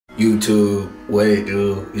YouTube, what it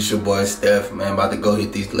do? It's your boy Steph, man. About to go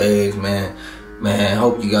hit these legs, man. Man,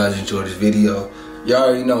 hope you guys enjoy this video. Y'all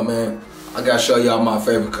already know, man. I gotta show y'all my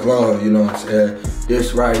favorite cologne, you know what I'm saying?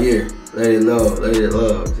 This right here. Let it load, let it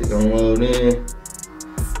load. Is it gonna load in?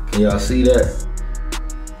 Can y'all see that?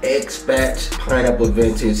 X-Batch Pineapple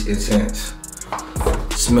Vintage Incense.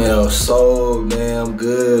 Smells so damn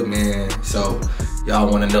good, man. So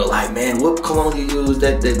y'all wanna know, like, man, what cologne you use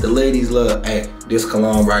that the ladies love? Hey, this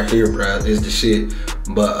cologne right here, bruh, is the shit.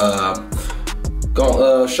 But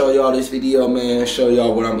gonna show y'all this video, man. Show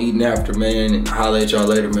y'all what I'm eating after, man. And holla at y'all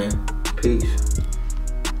later, man. Peace.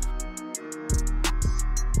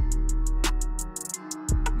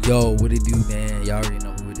 Yo, what it do, man? Y'all already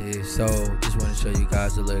know who it is. So just want to show you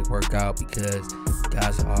guys the leg workout because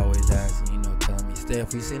guys are always asking, you know, telling me,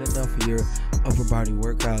 Steph, we've seen enough of your upper body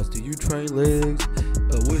workouts. Do you train legs?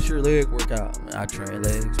 What's your leg workout? Man, I train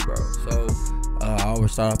legs, bro. So I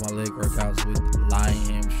always start off my leg workouts with lying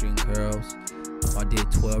hamstring curls. I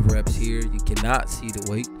did 12 reps here. You cannot see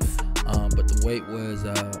the weight, but the weight was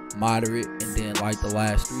moderate, and then like the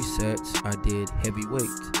last 3 sets, I did heavy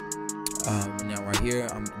weights. Now right here,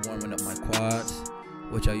 I'm warming up my quads,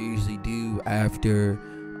 which I usually do after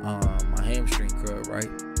my hamstring curl, right?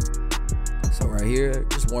 So right here,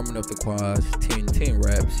 just warming up the quads, 10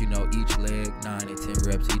 reps, you know, each leg, 9 and 10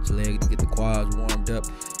 reps each leg to get the quads warmed up.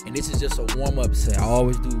 And this is just a warm-up set. I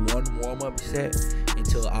always do one warm-up set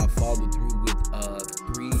until I follow through with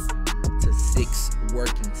 3 to 6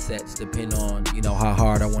 working sets, depending on, you know, how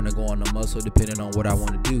hard I want to go on the muscle, depending on what I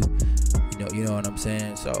want to do. You know what I'm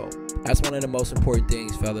saying? So that's one of the most important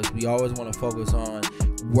things, fellas. We always want to focus on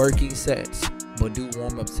working sets, but do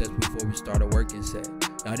warm-up sets before we start a working set.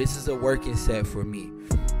 Now this is a working set for me,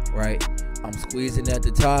 right? I'm squeezing at the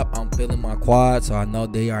top, I'm feeling my quads, so I know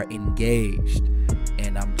they are engaged,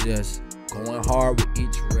 and I'm just going hard with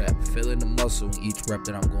each rep, feeling the muscle in each rep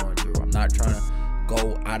that I'm going through. I'm not trying to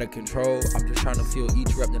go out of control. I'm just trying to feel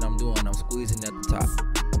each rep that I'm doing. I'm squeezing at the top,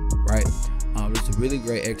 right? It's a really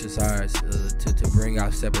great exercise to bring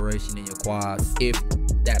out separation in your quads if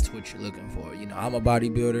that's what you're looking for. You know, I'm a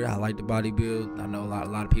bodybuilder. I like to bodybuild. I know a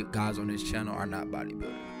lot of people, guys on this channel are not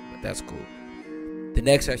bodybuilders, but that's cool. The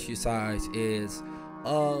next exercise is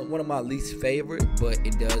one of my least favorite, but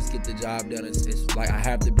it does get the job done. It's like I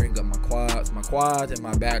have to bring up my quads. My quads and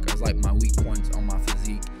my back are like my weak points on my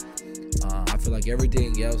physique. I feel like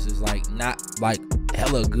everything else is like not like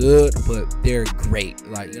hella good, but they're great.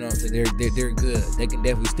 Like, you know what I'm saying? They're good. They can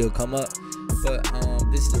definitely still come up. But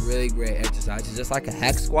this is a really great exercise. It's just like a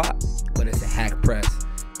hack squat, but it's a hack press.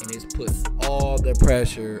 And it's putting all the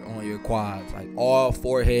pressure on your quads, like all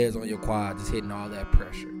 4 heads on your quads, just hitting all that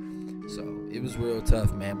pressure. So it was real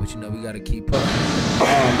tough, man. But you know, we gotta keep up.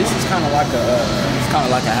 This is kind of like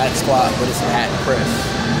a hack squat, but it's a hack press.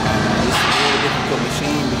 It's a really difficult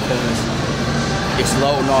machine because it's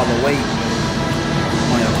loading all the weight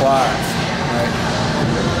on your quads, right?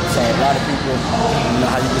 So a lot of people, you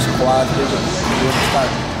know how you get your quads bigger, you have to start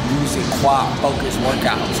using quad focused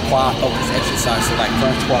workouts, quad focused exercises like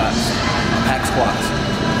front squats, hack squats,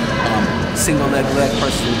 single leg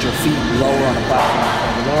presses with your feet lower on the platform.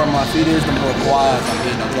 The lower my feet is, the more quads I'm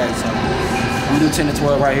getting, okay? So we do 10 to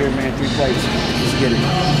 12 right here, man, 3 plates. Let's get it.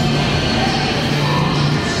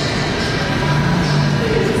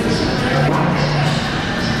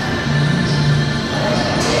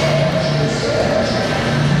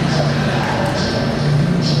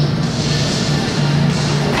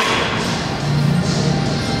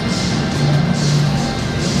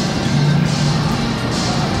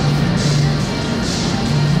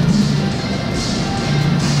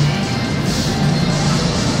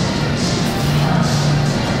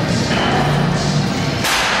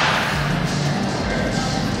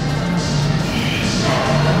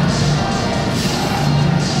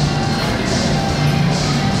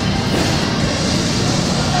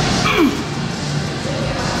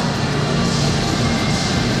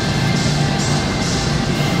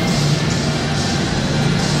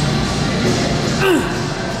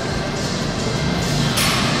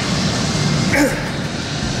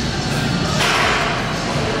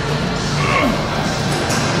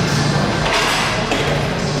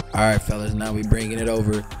 All right, fellas, now we bringing it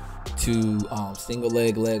over to single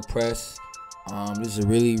leg press. This is a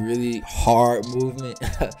really hard movement.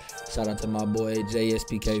 Shout out to my boy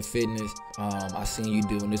JSPK Fitness. I seen you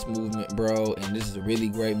doing this movement, bro, and this is a really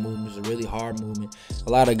great movement. It's a really hard movement. A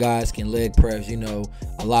lot of guys can leg press, you know,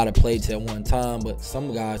 a lot of plates at one time, but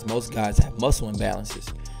most guys have muscle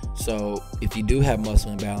imbalances. So if you do have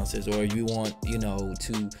muscle imbalances, or you want, you know,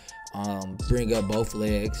 to bring up both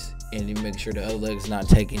legs and you make sure the other leg is not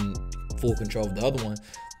taking full control of the other one,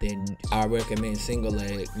 then I recommend single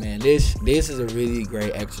leg. Man, this is a really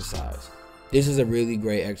great exercise. This is a really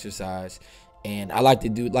great exercise. And I like to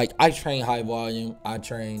do, like, I train high volume. I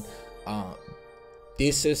train,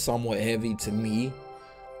 this is somewhat heavy to me.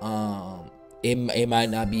 It might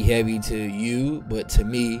not be heavy to you, but to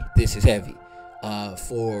me, this is heavy.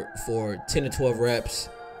 For 10 to 12 reps,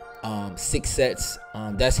 6 sets,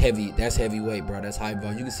 that's heavy. That's heavyweight, bro. That's high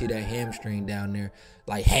volume. You can see that hamstring down there,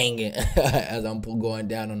 like hanging as I'm going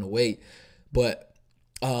down on the weight. But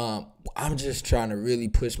I'm just trying to really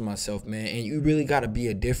push myself, man. And you really got to be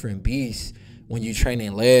a different beast when you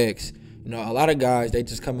training legs. You know, a lot of guys, they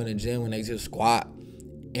just come in the gym and they just squat,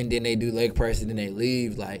 and then they do leg press, and then they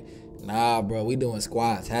leave. Like, nah, bro, we doing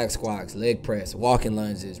squats, hack squats, leg press, walking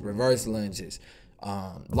lunges, reverse lunges,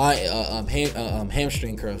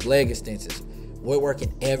 hamstring curls, leg extensions. We're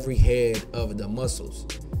working every head of the muscles,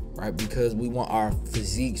 right? Because we want our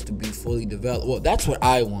physiques to be fully developed. Well, that's what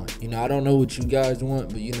I want. You know, I don't know what you guys want,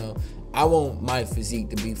 but, you know, I want my physique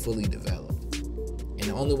to be fully developed. And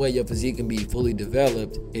the only way your physique can be fully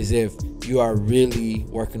developed is if you are really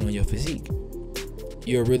working on your physique.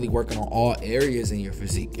 You're really working on all areas in your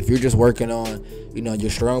physique. If you're just working on, you know, your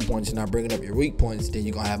strong points and not bringing up your weak points, then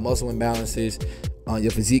you're gonna have muscle imbalances. Your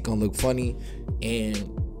physique gonna look funny, and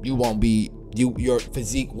your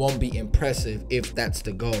physique won't be impressive if that's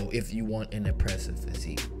the goal. If you want an impressive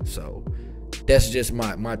physique, so that's just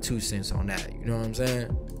my 2 cents on that. You know what I'm saying?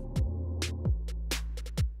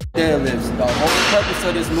 Deadlifts. The whole purpose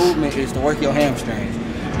of this movement is to work your hamstrings.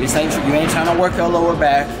 This ain't you ain't trying to work your lower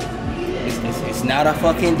back. It's not a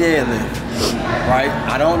fucking deadlift, right?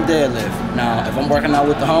 I don't deadlift. Now, if I'm working out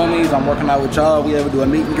with the homies, I'm working out with y'all, we ever do a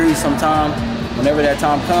meet and greet sometime, whenever that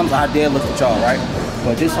time comes, I deadlift with y'all, right?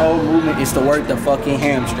 But this whole movement is to work the fucking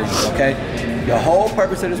hamstrings, okay? The whole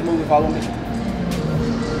purpose of this movement, follow me,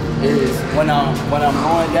 is when I'm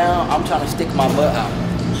going down, I'm trying to stick my butt out.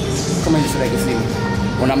 Come here so they can see me.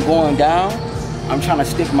 When I'm going down, I'm trying to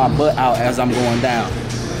stick my butt out as I'm going down.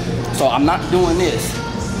 So I'm not doing this.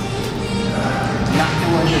 I'm not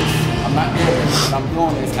doing this. I'm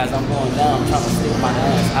doing this as I'm going down. I'm trying to stick my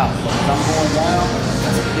ass out. As I'm going down,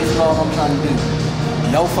 this is all I'm trying to do.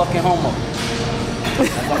 No fucking homo.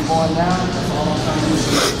 As I'm going down, that's all I'm trying to do.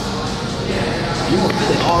 You will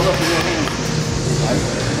feel it all up in your hands. Right?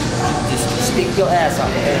 Just stick your ass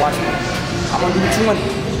out. Okay, watch me. I'm gonna do 20.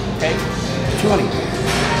 Okay? 20.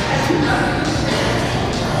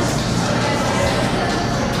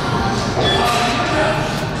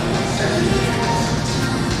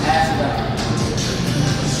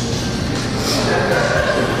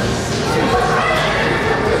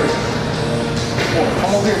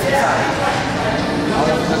 Come over here to the side. I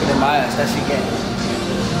want to look at my ass. That's your game.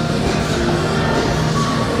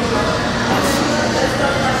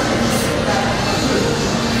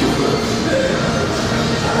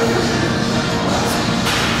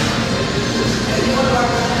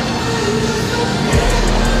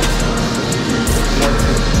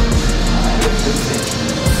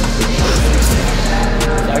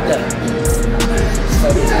 Like that.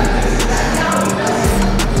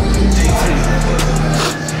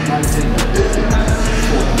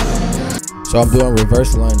 So I'm doing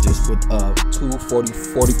reverse lunges with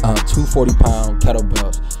 240-pound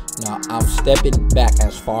kettlebells. Now I'm stepping back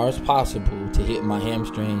as far as possible to hit my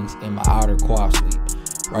hamstrings and my outer quad sweep,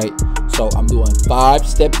 right? So I'm doing 5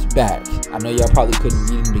 steps back. I know y'all probably couldn't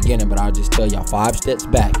read in the beginning, but I'll just tell y'all 5 steps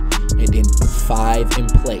back and then 5 in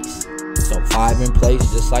place. So 5 in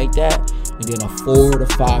place just like that, and then a 4 to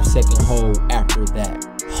 5 second hold after that,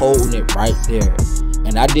 holding it right there.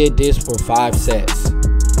 And I did this for 5 sets.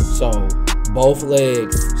 So both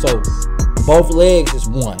legs is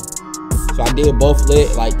 1. So I did both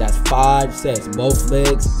legs, like that's 5 sets. Both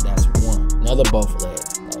legs, that's 1. Another both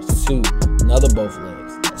legs, that's 2. Another both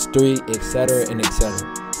legs, that's 3, etc. and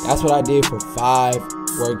etc. That's what I did for 5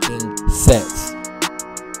 working sets.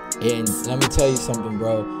 And let me tell you something,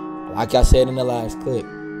 bro. Like I said in the last clip,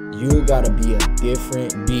 you gotta be a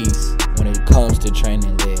different beast when it comes to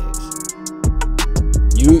training legs.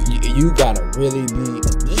 You gotta really be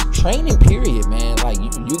just training, period, man. Like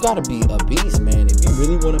you gotta be a beast, man. If you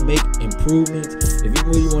really want to make improvements, if you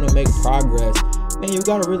really want to make progress, man, you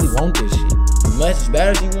gotta really want this shit. As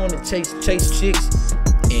bad as you want to chase chicks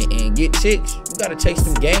and get chicks, you gotta chase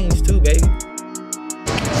them gains too, baby.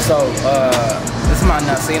 So this might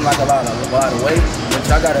not seem like a lot of weight, but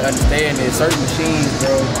y'all gotta understand that certain machines,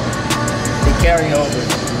 bro, they carry over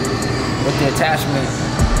with the attachment,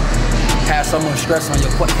 have so much stress on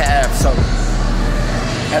your calf. So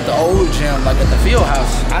at the old gym, like at the field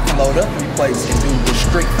house, I can load up 3 plates and do the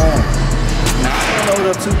strict form. Now, I don't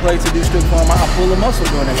load up 2 plates to do strip form. I'll pull a muscle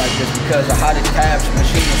doing it like this because of how the calf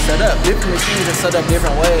machine is set up. Different machines are set up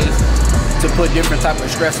different ways to put different type of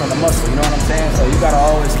stress on the muscle. You know what I'm saying? So you gotta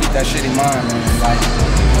always keep that shit in mind, man. Like,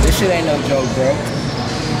 this shit ain't no joke, bro. You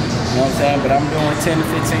know what I'm saying? But I'm doing 10 to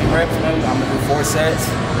 15 reps, man. I'm gonna do 4 sets.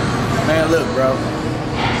 Man, look, bro.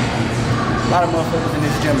 A lot of motherfuckers in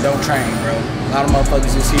this gym don't train, bro. A lot of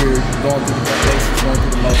motherfuckers is here going through the basics, going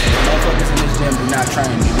through the motions. Motherfuckers in this gym do not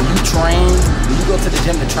train. When you train, when you go to the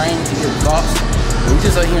gym to train to get results, we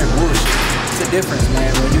just are hearing bullshit. It's a difference,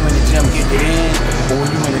 man. When you in the gym getting it in, or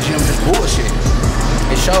when you in the gym just bullshit.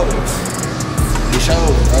 It shows. It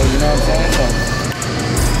shows, bro. You know what I'm saying? So,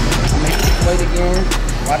 make this weight again.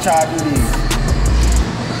 Watch how I do these.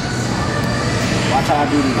 Watch how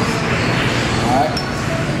I do these. Alright?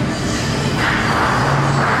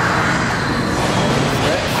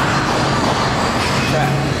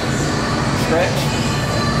 Stretch,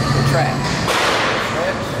 retract,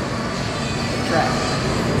 stretch, retract,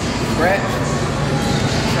 stretch,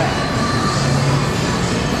 retract.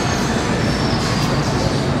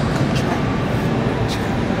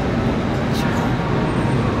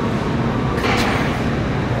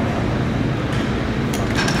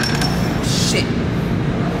 Shit.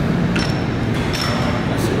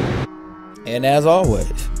 And as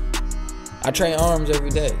always, I train arms every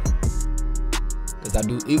day. Cause I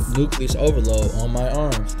do nucleus overload on my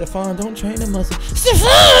arms. Stefan, don't train the muscle.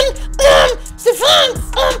 Stefan,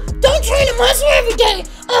 don't train the muscle every day.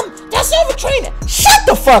 That's overtraining. Shut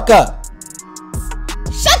the fuck up.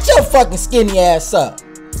 Shut your fucking skinny ass up.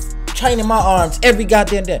 Training my arms every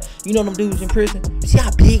goddamn day. You know them dudes in prison? You see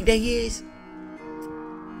how big they is?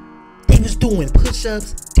 They was doing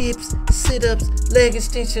push-ups, dips, sit-ups, leg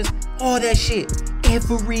extensions, all that shit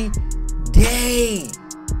every day.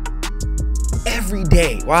 Every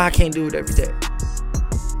day. Why I can't do it every day?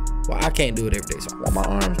 Why I can't do it every day? So I want my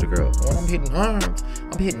arms to grow. When I'm hitting arms,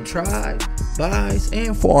 I'm hitting tris, bis,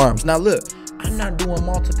 and forearms. Now look, I'm not doing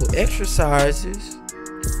multiple exercises.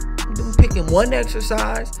 I'm picking one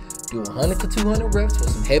exercise, do 100 to 200 reps with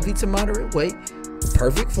some heavy to moderate weight,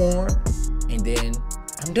 perfect form, and then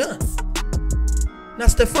I'm done. Now,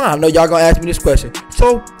 Stefan, I know y'all gonna ask me this question.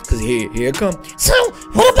 So, cause here it comes. So,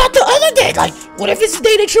 what about the other day? Like, what if it's the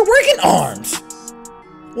day that you're working arms?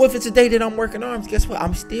 What if it's a day that I'm working arms? Guess what?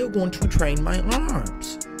 I'm still going to train my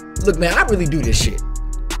arms. Look, man, I really do this shit.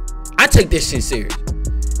 I take this shit serious.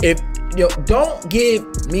 If don't give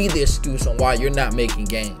me the excuse on why you're not making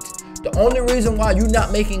gains. The only reason why you're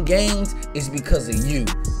not making gains is because of you,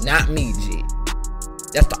 not me, G.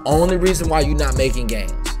 That's the only reason why you're not making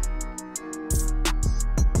gains.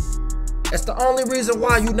 That's the only reason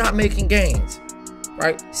why you're not making gains,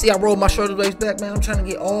 right? See, I roll my shoulder blades back, man. I'm trying to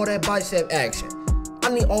get all that bicep action. I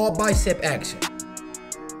need all bicep action.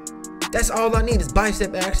 That's all I need is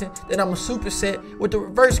bicep action. Then I'm a superset with the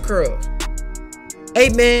reverse curls. Hey,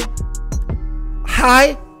 man,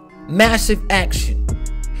 high massive action,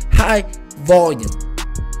 high volume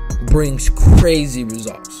brings crazy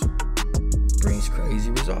results. Brings crazy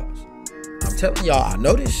results. I'm telling y'all, I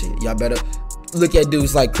know this shit. Y'all better look at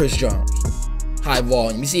dudes like Chris Jones. High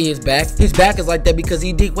volume. You see his back? His back is like that because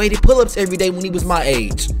he did weighted pull-ups every day when he was my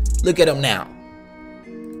age. Look at him now.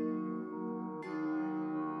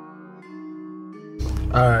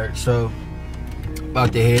 Alright, so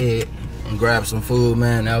about to head and grab some food,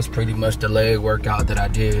 man. That was pretty much the leg workout that I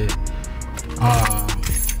did.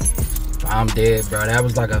 I'm dead, bro. That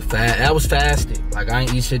was like that was fasted. Like, I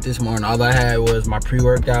ain't eat shit this morning. All I had was my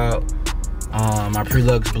pre-workout, my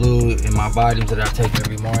Prelux Blue, and my vitamins that I take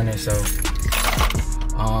every morning. So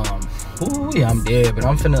yeah, I'm dead. But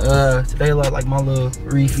I'm finna today like my little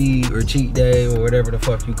refeed or cheat day or whatever the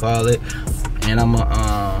fuck you call it. And I'm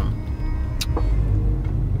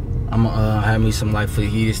gonna have me some like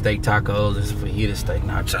fajita steak tacos and some fajita steak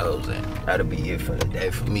nachos, and that'll be it for the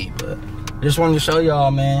day for me. But I just wanted to show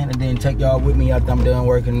y'all, man, and then take y'all with me after I'm done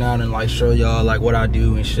working out and like show y'all like what I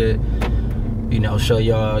do and shit. You know, show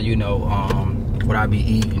y'all, what I be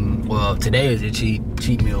eating. Well, today is a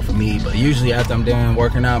cheat meal for me, but usually after I'm done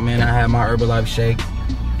working out, man, I have my Herbalife shake,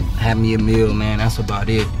 have me a meal, man. That's about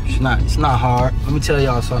it. It's not hard. Let me tell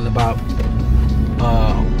y'all something about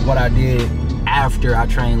what I did after I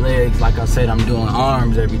train legs. Like I said, I'm doing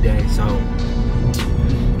arms every day. So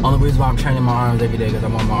only reason why I'm training my arms every day because I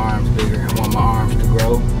want my arms bigger. I want my arms to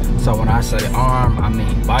grow. So when I say arm, I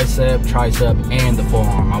mean bicep, tricep, and the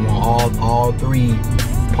forearm. I want all three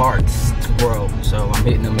parts to grow. So I'm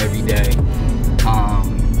hitting them every day.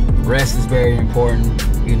 Rest is very important.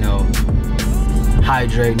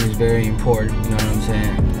 Hydrating is very important. You know what I'm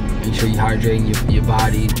saying? Make sure you're hydrating your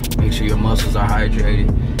body. Make sure your muscles are hydrated.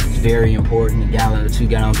 It's very important. A gallon or 2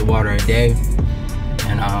 gallons of water a day.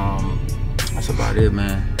 And that's about it,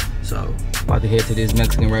 man. So about to head to this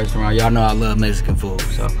Mexican restaurant. Y'all know I love Mexican food,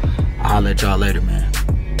 so I'll let y'all later, man.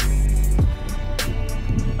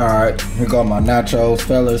 All right, here go my nachos,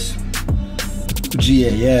 fellas.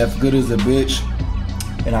 GAF, good as a bitch.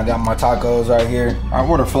 And I got my tacos right here. I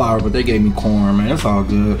ordered flour, but they gave me corn, man. It's all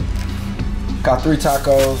good. Got 3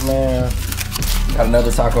 tacos, man. Got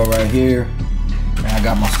another taco right here. And I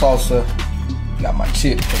got my salsa. Got my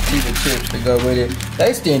chips, tortilla chips to go with it.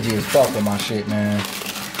 They stingy as fuck with my shit, man.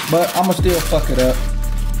 But I'ma still fuck it up.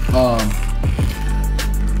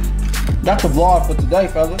 That's the vlog for today,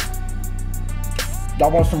 fellas.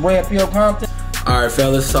 Y'all want some red pill content? All right,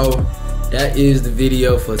 fellas, so that is the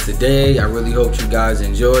video for today. I really hope you guys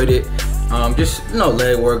enjoyed it. Just, you know,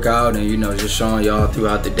 leg workout and, you know, just showing y'all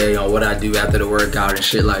throughout the day on what I do after the workout and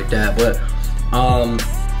shit like that. But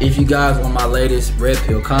if you guys want my latest red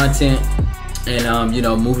pill content and, you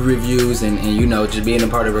know, movie reviews and, you know, just being a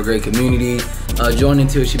part of a great community, join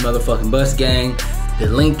into She Motherfucking Bus Gang. The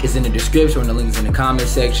link is in the description and the link is in the comment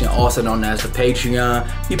section, also known as the Patreon.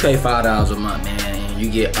 You pay $5 a month, man, and you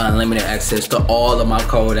get unlimited access to all of my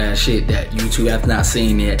cold ass shit that YouTube have not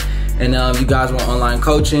seen yet. And you guys want online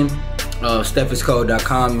coaching,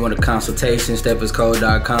 stephiscode.com. You want a consultation,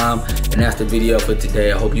 stephiscode.com. And that's the video for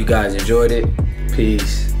today. I hope you guys enjoyed it.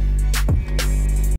 Peace.